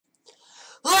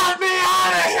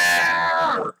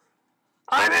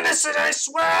listen, I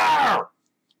swear!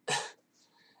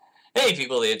 Hey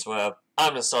people of the interweb,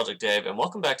 I'm Nostalgic Dave, and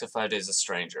welcome back to 5 Days a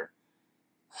Stranger.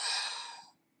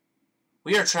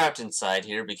 We are trapped inside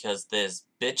here because this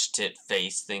bitch tit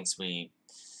face thinks we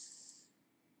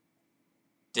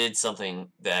did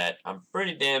something that I'm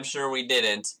pretty damn sure we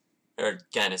didn't. Or it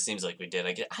kinda seems like we did.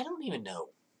 I don't even know.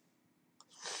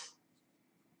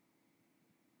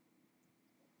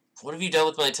 What have you done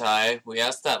with my tie? We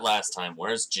asked that last time.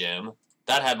 Where's Jim?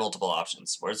 That had multiple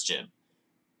options. Where's Jim?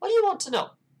 What do you want to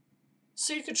know?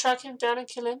 So you could track him down and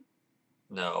kill him?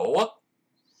 No.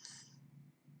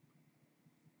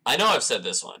 I know I've said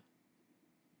this one.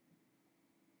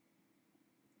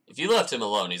 If you left him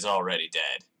alone, he's already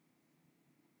dead.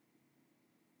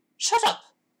 Shut up!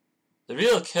 The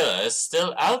real killer is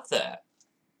still out there.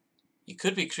 He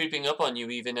could be creeping up on you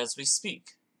even as we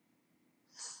speak.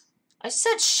 I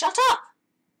said shut up!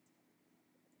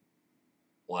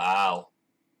 Wow.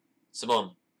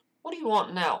 Simone, what do you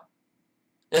want now?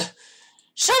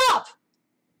 Shut up!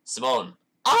 Simone.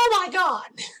 Oh my god!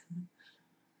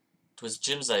 It was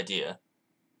Jim's idea.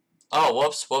 Oh,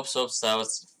 whoops. That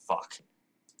was... fuck.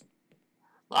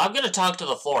 I'm gonna talk to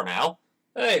the floor now.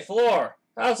 Hey, floor.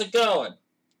 How's it going?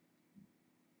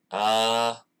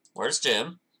 Where's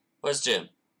Jim? Where's Jim?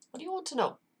 What do you want to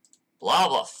know? Blah,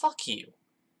 blah. Fuck you.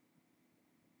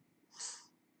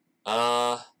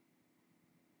 You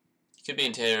could be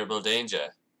in terrible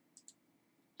danger.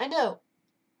 I know.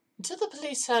 Until the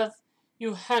police have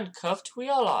you handcuffed, we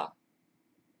all are.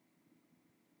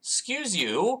 Excuse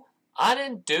you? I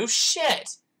didn't do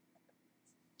shit.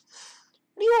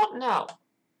 What do you want now?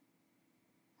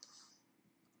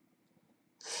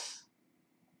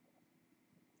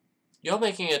 You're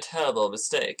making a terrible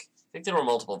mistake. I think there were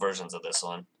multiple versions of this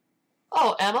one.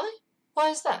 Oh, am I? Why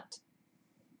is that?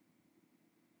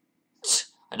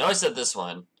 I know I said this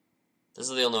one. This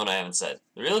is the only one I haven't said.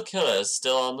 The real killer is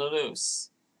still on the loose.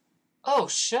 Oh,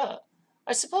 sure.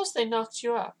 I suppose they knocked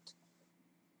you out.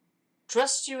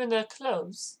 Dressed you in their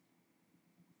clothes.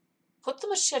 Put the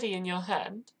machete in your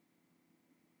hand.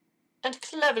 And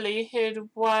cleverly hid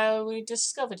while we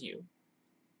discovered you.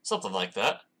 Something like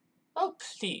that. Oh,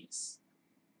 please.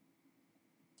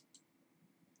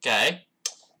 Okay.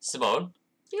 Simone,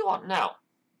 what do you want now?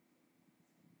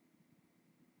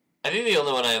 I think the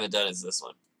only one I haven't done is this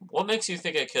one. What makes you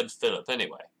think I killed Philip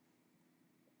anyway?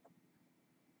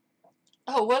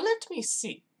 Oh, well, let me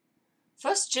see.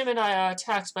 First, Jim and I are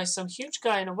attacked by some huge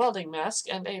guy in a welding mask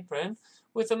and apron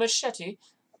with a machete,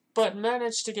 but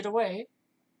manage to get away.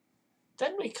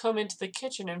 Then we come into the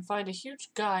kitchen and find a huge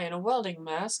guy in a welding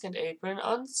mask and apron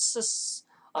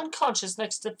unconscious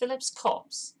next to Philip's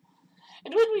corpse.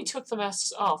 And when we took the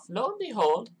masks off, lo and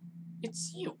behold,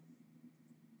 it's you.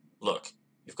 Look,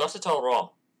 you've got it all wrong.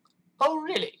 Oh,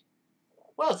 really?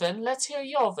 Well then, let's hear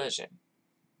your version.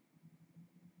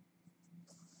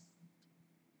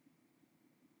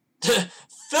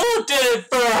 Philip did it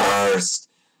first!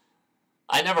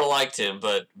 I never liked him,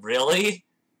 but really?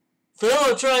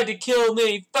 Philip tried to kill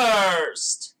me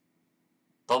first!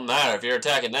 Don't matter, if you're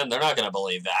attacking them, they're not gonna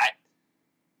believe that.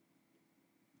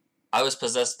 I was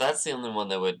possessed. That's the only one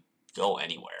that would go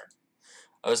anywhere.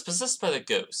 I was possessed by the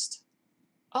ghost.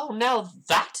 Oh, now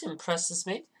that impresses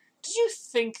me. Did you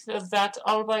think of that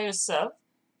all by yourself?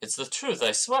 It's the truth,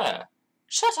 I swear.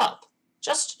 Shut up.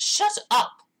 Just shut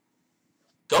up.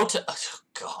 Oh,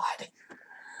 God.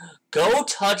 Go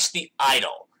touch the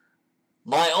idol.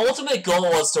 My ultimate goal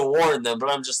was to warn them, but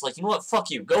I'm just like, you know what?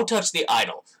 Fuck you. Go touch the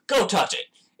idol. Go touch it.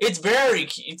 It's very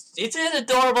cute. It's an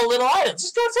adorable little idol.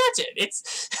 Just go touch it.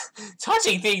 It's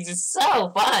touching things is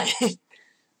so fun.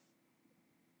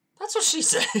 That's what she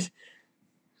said.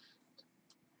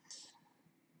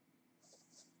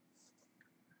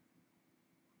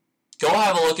 Go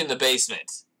have a look in the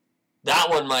basement. That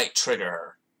one might trigger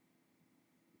her.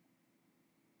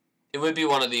 It would be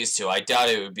one of these two. I doubt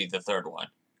it would be the third one.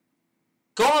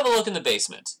 Go have a look in the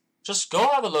basement. Just go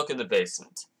have a look in the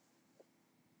basement.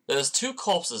 There's two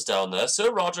corpses down there,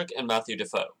 Sir Roderick and Matthew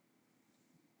Defoe.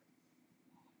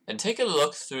 And take a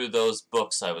look through those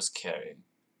books I was carrying.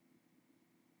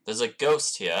 There's a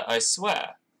ghost here, I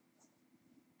swear.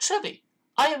 Trebby,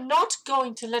 I am not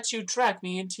going to let you drag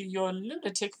me into your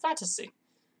lunatic fantasy.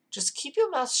 Just keep your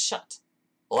mouth shut.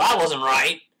 Well, that wasn't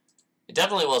right. It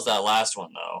definitely was that last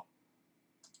one, though.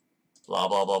 Blah,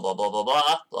 blah, blah, blah, blah, blah,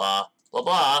 blah, blah, blah,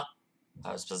 blah.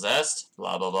 I was possessed.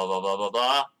 Blah, blah, blah, blah, blah, blah,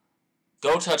 blah.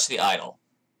 Go touch the idol.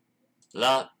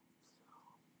 Blah.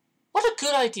 What a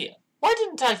good idea. Why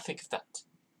didn't I think of that?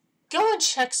 Go and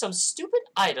check some stupid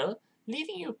idol,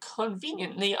 leaving you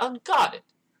conveniently unguarded.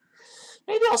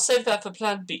 Maybe I'll save that for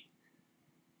plan B.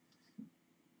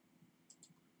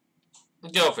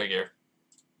 Go figure.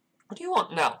 What do you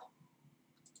want now?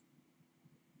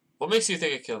 What makes you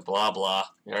think I killed blah blah?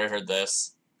 You already heard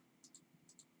this.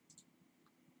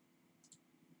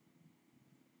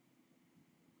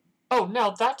 Oh,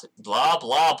 now that blah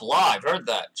blah blah. I've heard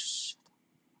that.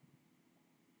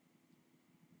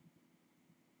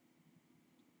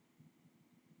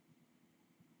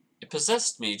 It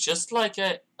possessed me just like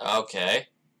a... Okay.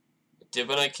 It did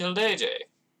when I killed AJ.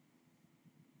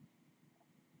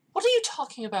 What are you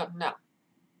talking about now?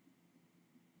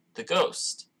 The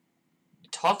ghost.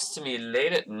 It talks to me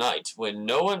late at night when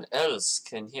no one else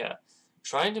can hear,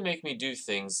 trying to make me do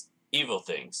things, evil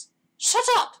things. Shut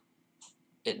up!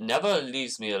 It never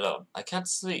leaves me alone. I can't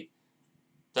sleep.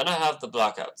 Then I have the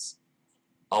blackouts.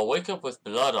 I'll wake up with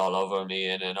blood all over me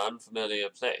in an unfamiliar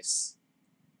place.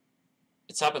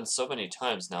 It's happened so many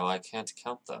times now I can't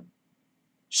count them.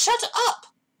 Shut up!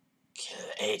 Kill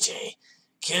AJ.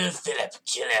 Kill Philip.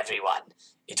 Kill everyone.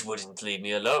 It wouldn't leave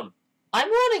me alone. I'm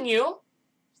warning you.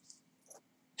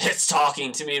 It's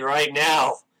talking to me right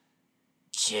now.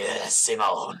 Kill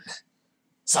Simone.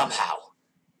 Somehow.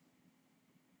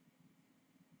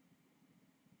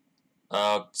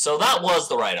 So that was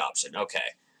the right option. Okay.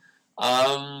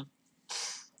 I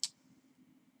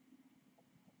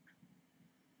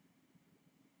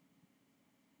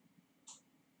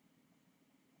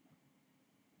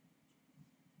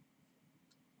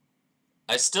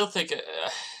still think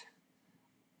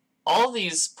all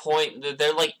these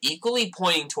they're like equally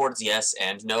pointing towards yes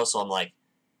and no, so I'm like,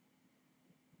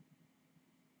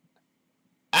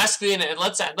 ask me, and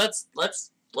let's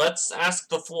ask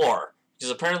the floor,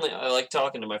 because apparently I like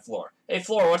talking to my floor. Hey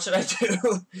floor, what should I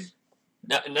do?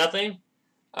 No, nothing.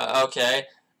 Okay.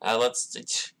 Let's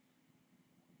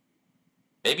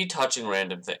maybe touching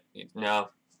random thing. No,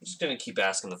 I'm just gonna keep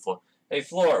asking the floor. Hey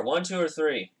floor, 1, 2, or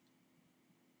 3.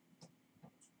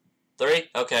 3?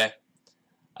 Okay.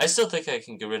 I still think I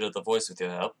can get rid of the voice with your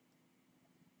help.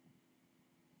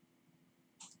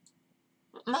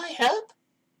 My help?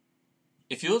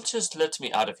 If you'll just let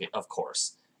me out of here, of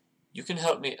course. You can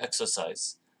help me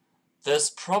exercise.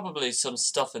 There's probably some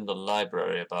stuff in the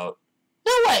library about...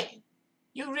 No way!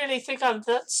 You really think I'm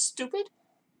that stupid?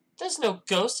 There's no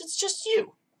ghost, it's just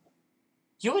you.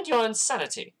 You and your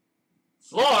insanity.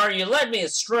 Floor, you led me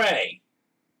astray.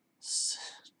 Jeez.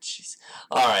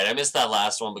 Alright, I missed that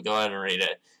last one, but go ahead and read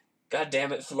it. God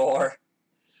damn it, Floor.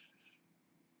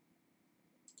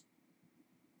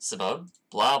 Simone,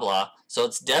 blah blah. So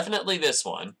it's definitely this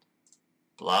one.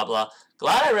 Blah blah.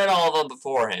 Glad I read all of them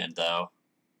beforehand, though.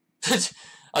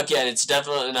 Again, it's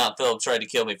definitely not Philip tried to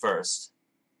kill me first.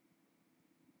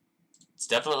 It's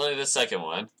definitely the second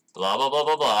one. Blah blah blah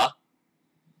blah blah.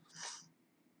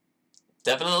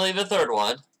 Definitely the third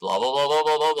one. Blah blah blah blah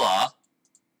blah blah blah.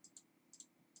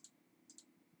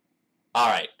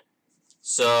 Alright.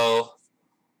 So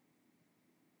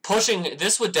pushing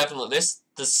this would definitely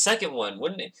the second one,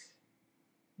 wouldn't it?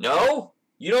 No?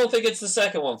 You don't think it's the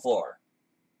second one, Floor?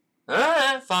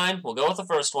 Alright, fine. We'll go with the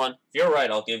first one. If you're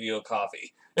right, I'll give you a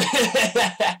coffee.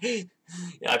 Yeah,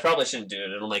 I probably shouldn't do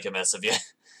it. It'll make a mess of you.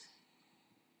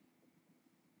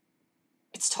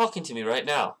 It's talking to me right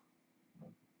now.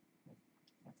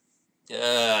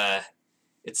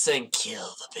 It's saying,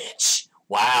 kill the bitch.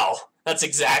 Wow. That's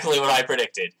exactly what I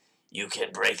predicted. You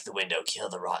can break the window, kill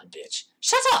the rotten bitch.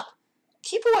 Shut up!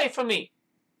 Keep away from me.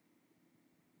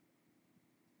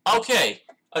 Okay.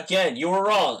 Again, you were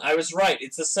wrong. I was right.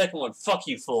 It's the second one. Fuck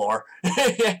you, Floor.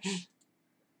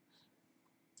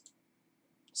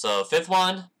 So, fifth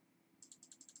one.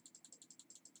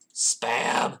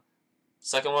 Spam.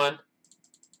 Second one.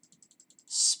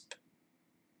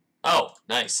 Oh,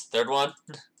 nice. Third one.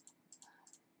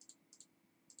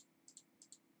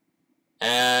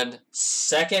 And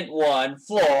second one,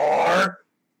 Floor.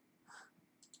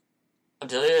 I'm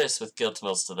delirious with guilt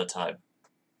most of the time.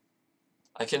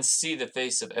 I can see the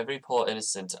face of every poor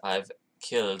innocent I've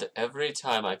killed every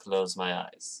time I close my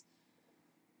eyes.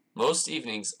 Most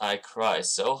evenings I cry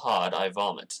so hard I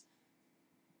vomit.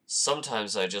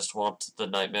 Sometimes I just want the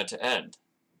nightmare to end.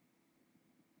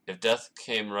 If death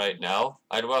came right now,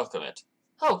 I'd welcome it.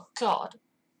 Oh, God.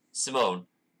 Simone,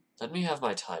 let me have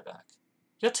my tie back.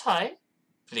 Your tie?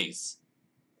 Please.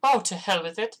 Oh, to hell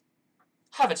with it.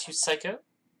 Have it, you psycho.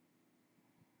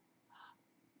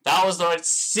 That was the right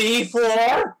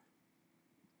C4?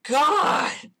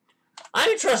 God! I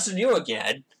ain't trusting you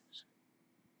again.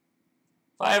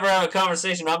 If I ever have a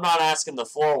conversation, I'm not asking the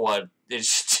floor one.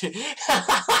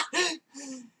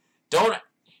 Don't...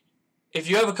 If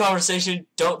you have a conversation,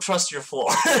 don't trust your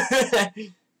floor.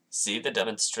 See,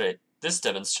 this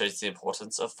demonstrates the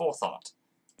importance of forethought.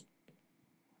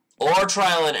 Or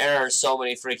trial and error so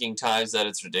many freaking times that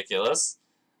it's ridiculous.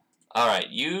 Alright,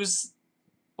 use...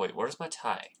 Wait, where's my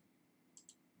tie?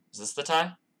 Is this the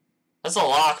tie? That's a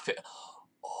lockpick.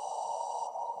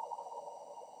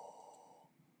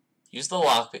 Use the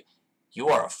lockpick. You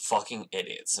are a fucking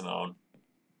idiot, Simone.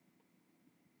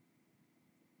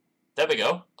 There we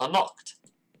go. Unlocked.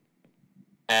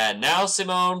 And now,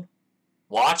 Simone,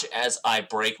 watch as I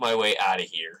break my way out of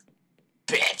here.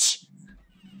 Bitch!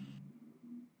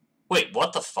 Wait,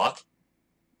 what the fuck?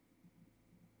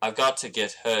 I've got to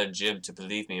get her and Jim to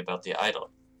believe me about the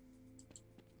idol.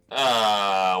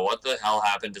 What the hell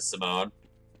happened to Simone?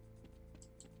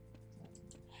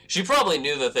 She probably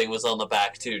knew the thing was on the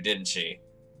back too, didn't she?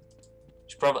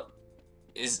 She probably...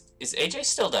 Is AJ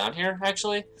still down here,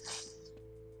 actually?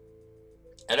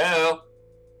 Hello?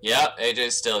 Yeah,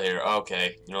 AJ's still here.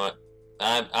 Okay, you know what?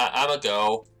 I'm a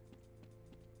go.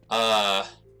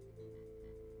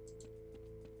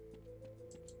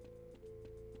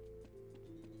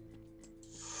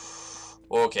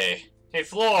 Okay. Hey,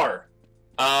 Floor!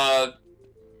 Where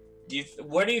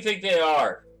do you think they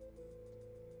are?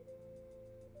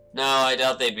 No, I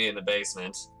doubt they'd be in the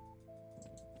basement.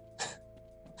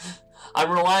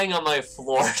 I'm relying on my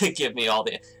floor to give me all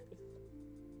the...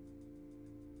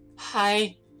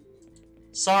 Hi.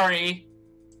 Sorry.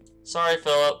 Sorry,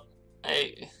 Philip.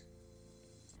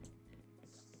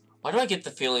 Why do I get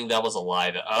the feeling that was a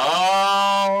lie?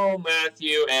 Oh,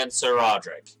 Matthew and Sir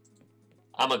Roderick.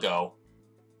 I'ma go.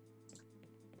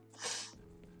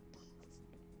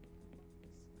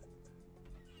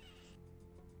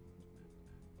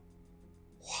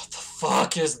 What the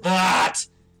fuck is that?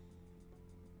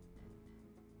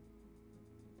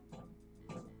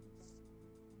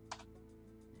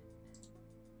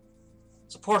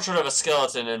 It's a portrait of a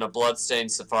skeleton in a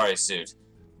blood-stained safari suit.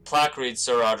 The plaque reads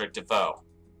Sir Roderick Defoe.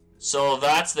 So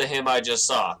that's the him I just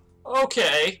saw.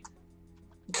 Okay.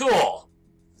 Cool.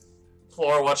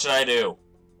 Floor, what should I do?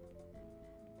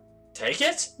 Take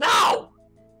it? No!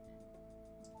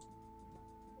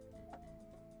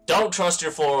 Don't trust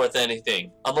your floor with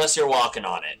anything, unless you're walking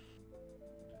on it.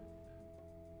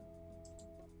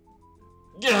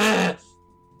 Gah!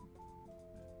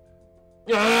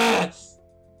 Gah!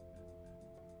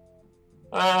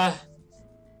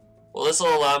 Well, this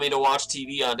will allow me to watch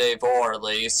TV on day 4, at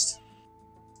least.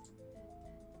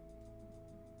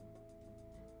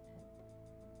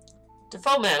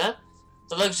 Defoe Manor,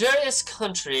 the luxurious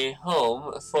country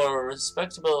home for a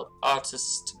respectable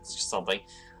artist something,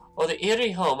 or the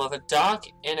eerie home of a dark,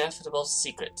 ineffable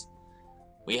secret.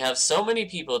 We have so many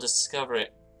people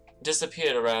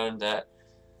disappeared around that.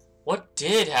 What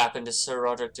did happen to Sir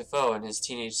Roderick Defoe and his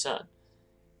teenage son?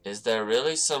 Is there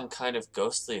really some kind of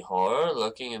ghostly horror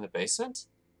lurking in the basement?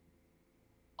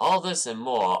 All this and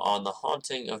more on The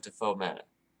Haunting of Defoe Manor.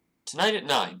 Tonight at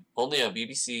 9, only on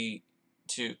BBC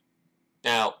 2.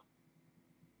 Now,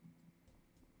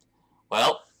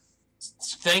 well,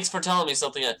 thanks for telling me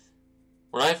something.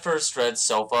 When I first read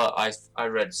sofa, I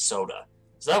read soda.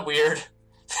 Is that weird?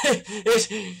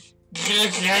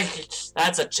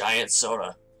 That's a giant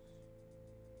soda.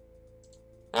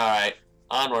 Alright,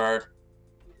 onward.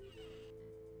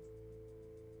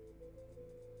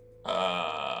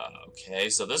 Okay,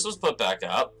 so this was put back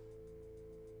up.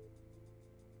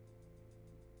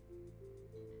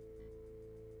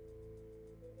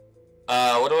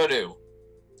 What do I do?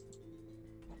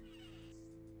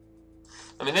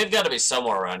 I mean, they've got to be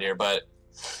somewhere around here, but...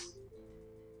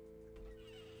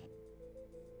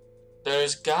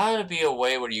 There's got to be a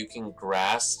way where you can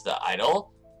grasp the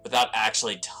idol without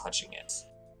actually touching it.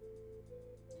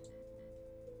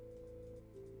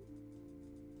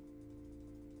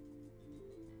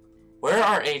 Where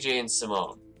are AJ and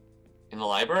Simone? In the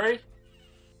library?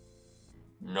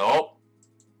 Nope.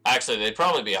 Actually, they'd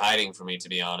probably be hiding from me, to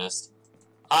be honest.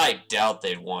 I doubt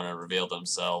they'd want to reveal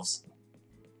themselves.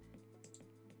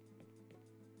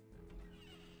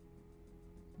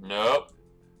 Nope.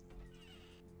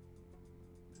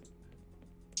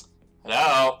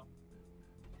 Hello?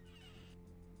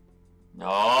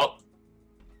 Nope.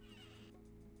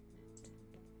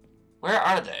 Where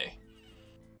are they?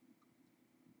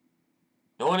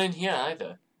 No one in here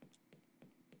either.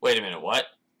 Wait a minute, what?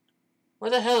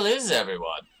 Where the hell is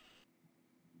everyone?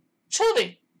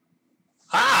 Trilby!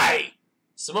 Hi!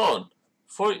 Simone,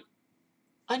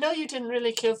 I know you didn't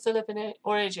really kill Philip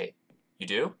or AJ. You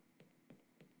do?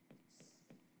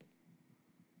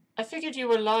 I figured you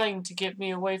were lying to get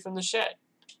me away from the shed.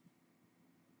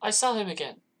 I saw him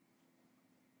again.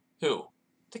 Who?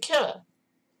 The killer.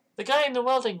 The guy in the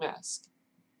welding mask.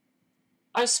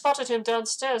 I spotted him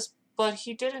downstairs, but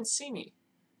he didn't see me.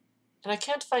 And I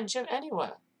can't find Jim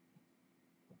anywhere.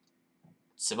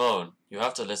 Simone, you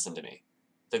have to listen to me.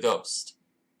 The ghost.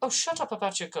 Oh, shut up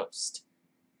about your ghost.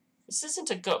 This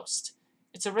isn't a ghost.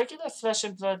 It's a regular flesh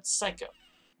and blood psycho.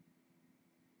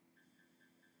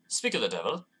 Speak of the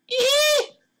devil.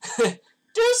 Eee!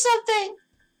 Do something!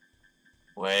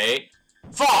 Wait.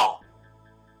 Fall!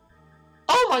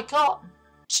 Oh my god!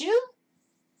 Jim?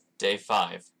 Day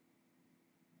 5.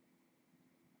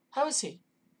 How is he?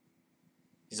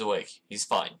 He's awake. He's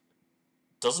fine.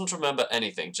 Doesn't remember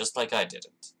anything, just like I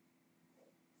didn't.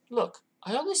 Look,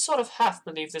 I only sort of half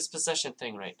believe this possession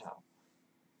thing right now.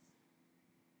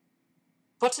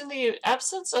 But in the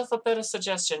absence of a better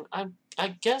suggestion, I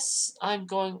guess I'm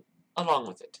going along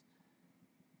with it.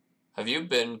 Have you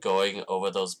been going over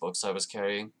those books I was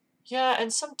carrying? Yeah,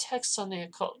 and some texts on the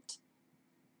occult.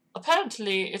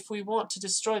 Apparently, if we want to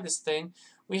destroy this thing,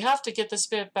 we have to get the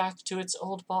spirit back to its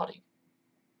old body.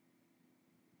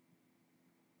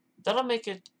 That'll make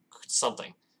it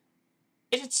something.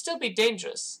 It'd still be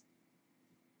dangerous.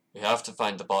 We have to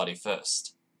find the body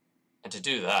first. And to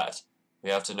do that, we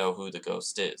have to know who the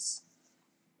ghost is.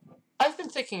 I've been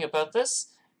thinking about this,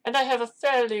 and I have a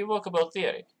fairly workable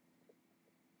theory.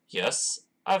 Yes,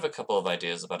 I have a couple of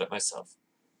ideas about it myself.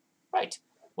 Right.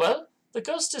 Well, the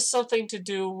ghost is something to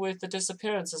do with the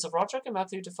disappearances of Roderick and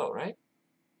Matthew Defoe, right?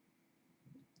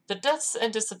 The deaths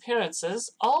and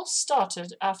disappearances all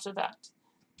started after that.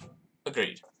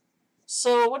 Agreed.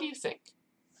 So, what do you think?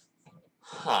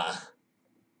 Huh.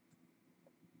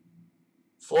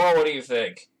 Floor, what do you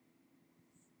think?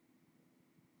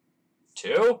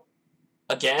 2?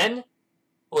 Again?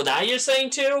 Well, now you're saying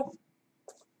 2?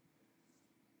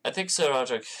 I think Sir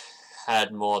Roderick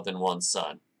had more than one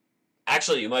son.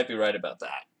 Actually, you might be right about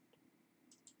that.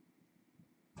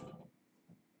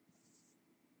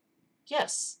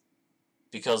 Yes,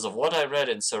 because of what I read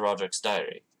in Sir Roderick's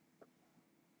diary.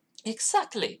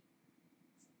 Exactly.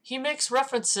 He makes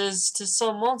references to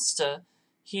some monster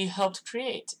he helped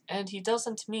create, and he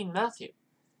doesn't mean Matthew.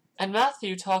 And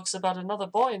Matthew talks about another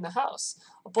boy in the house,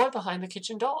 a boy behind the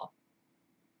kitchen door.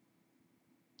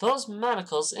 Those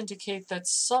manacles indicate that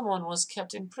someone was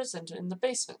kept imprisoned in the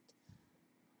basement.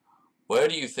 Where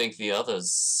do you think the other's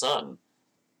son?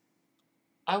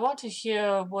 I want to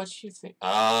hear what you think.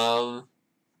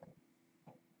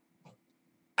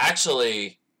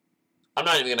 Actually, I'm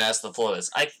not even going to ask the floor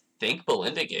this. I think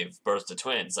Belinda gave birth to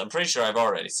twins. I'm pretty sure I've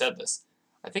already said this.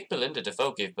 I think Belinda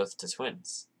Defoe gave birth to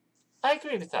twins. I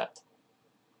agree with that.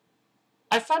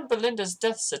 I found Belinda's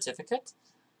death certificate.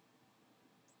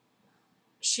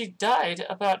 She died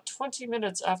about 20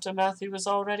 minutes after Matthew was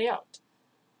already out.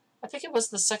 I think it was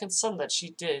the second son that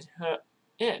she did her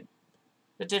in.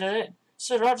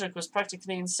 Sir Roderick was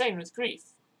practically insane with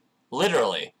grief.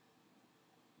 Literally.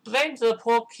 Blamed the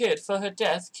poor kid for her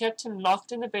death, kept him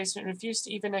locked in the basement, refused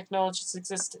to even acknowledge his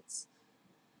existence.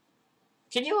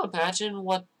 Can you imagine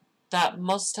what that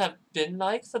must have been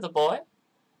like for the boy?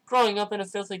 Growing up in a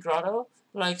filthy grotto,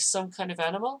 like some kind of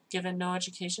animal, given no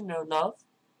education, no love?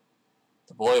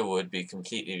 The boy would be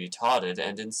completely retarded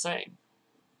and insane.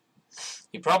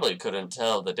 He probably couldn't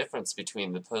tell the difference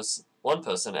between one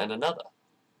person and another.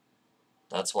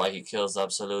 That's why he kills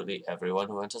absolutely everyone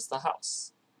who enters the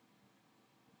house.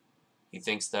 He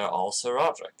thinks they're all Sir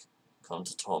Roderick, come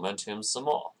to torment him some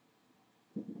more.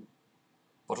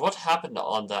 But what happened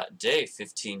on that day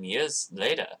 15 years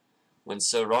later, when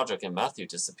Sir Roderick and Matthew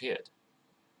disappeared?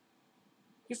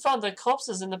 You found their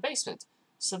corpses in the basement,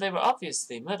 so they were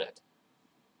obviously murdered.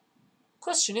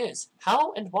 Question is,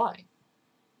 how and why?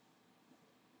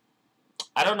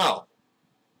 I don't know.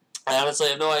 I honestly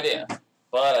have no idea.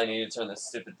 But I need to turn this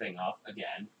stupid thing off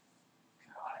again.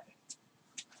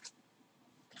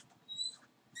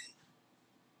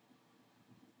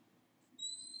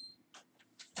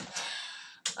 God.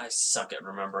 I suck at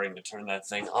remembering to turn that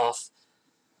thing off.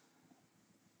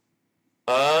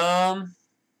 Floor,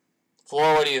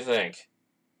 what do you think?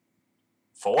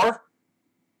 4?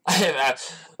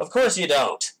 Of course you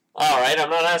don't. Alright, I'm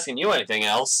not asking you anything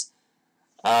else.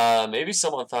 Maybe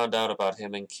someone found out about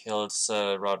him and killed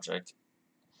Sir Roderick.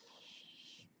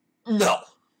 No.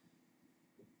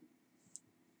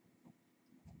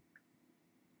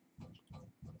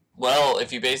 Well,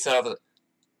 if you base it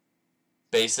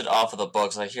off of the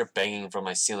books, I hear banging from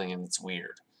my ceiling and it's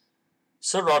weird.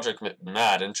 Sir Roderick went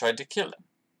mad and tried to kill him.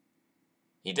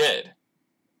 He did.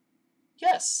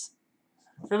 Yes.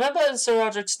 Remember in Sir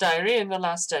Roderick's diary in the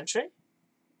last entry?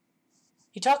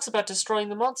 He talks about destroying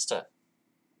the monster.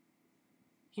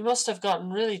 He must have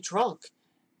gotten really drunk,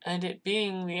 and it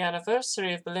being the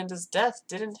anniversary of Belinda's death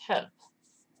didn't help.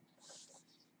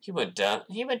 He went down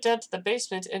to the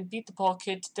basement and beat the poor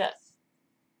kid to death.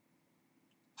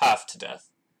 Half to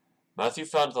death. Matthew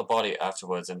found the body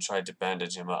afterwards and tried to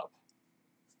bandage him up.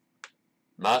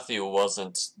 Matthew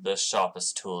wasn't the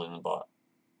sharpest tool in the box.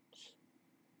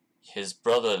 His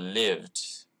brother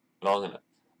lived long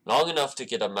enough to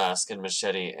get a mask and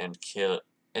machete and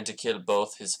to kill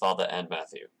both his father and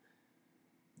Matthew.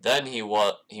 Then he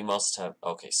must have...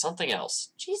 Okay, something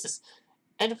else. Jesus.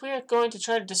 And we're going to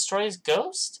try to destroy his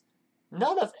ghost?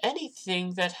 None of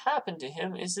anything that happened to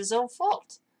him is his own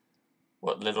fault.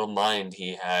 What little mind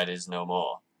he had is no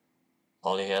more.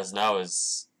 All he has now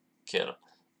is kill.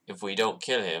 If we don't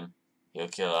kill him, he'll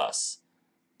kill us.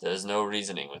 There's no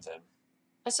reasoning with him.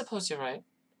 I suppose you're right.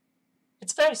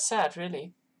 It's very sad,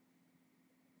 really.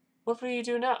 What will you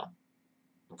do now?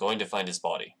 I'm going to find his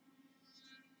body.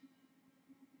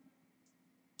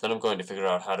 Then I'm going to figure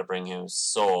out how to bring his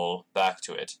soul back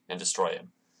to it and destroy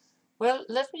him. Well,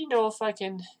 let me know if I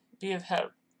can be of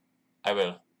help. I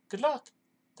will. Good luck.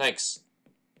 Thanks.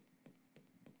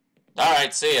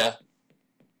 Alright, see ya.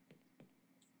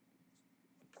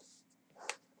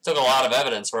 Took a lot of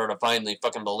evidence for her to finally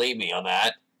fucking believe me on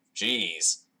that.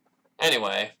 Jeez.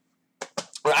 Anyway,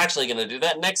 we're actually gonna do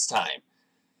that next time.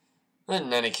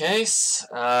 In any case,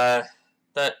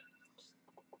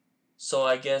 so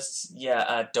I guess,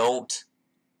 yeah, don't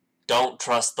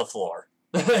trust the floor.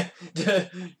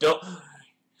 Don't.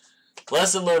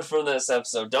 Lesson learned from this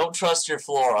episode: don't trust your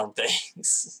floor on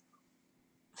things.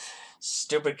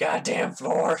 Stupid goddamn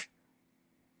floor.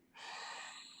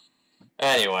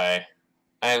 Anyway,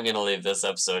 I am gonna leave this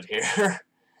episode here.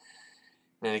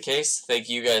 In any case, thank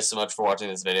you guys so much for watching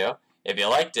this video. If you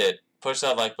liked it, push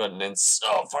that like button, and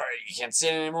so far you can't see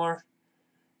it anymore.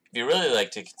 If you really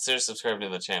liked it, consider subscribing to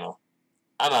the channel.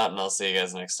 I'm out, and I'll see you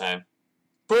guys next time.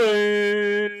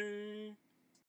 Bye!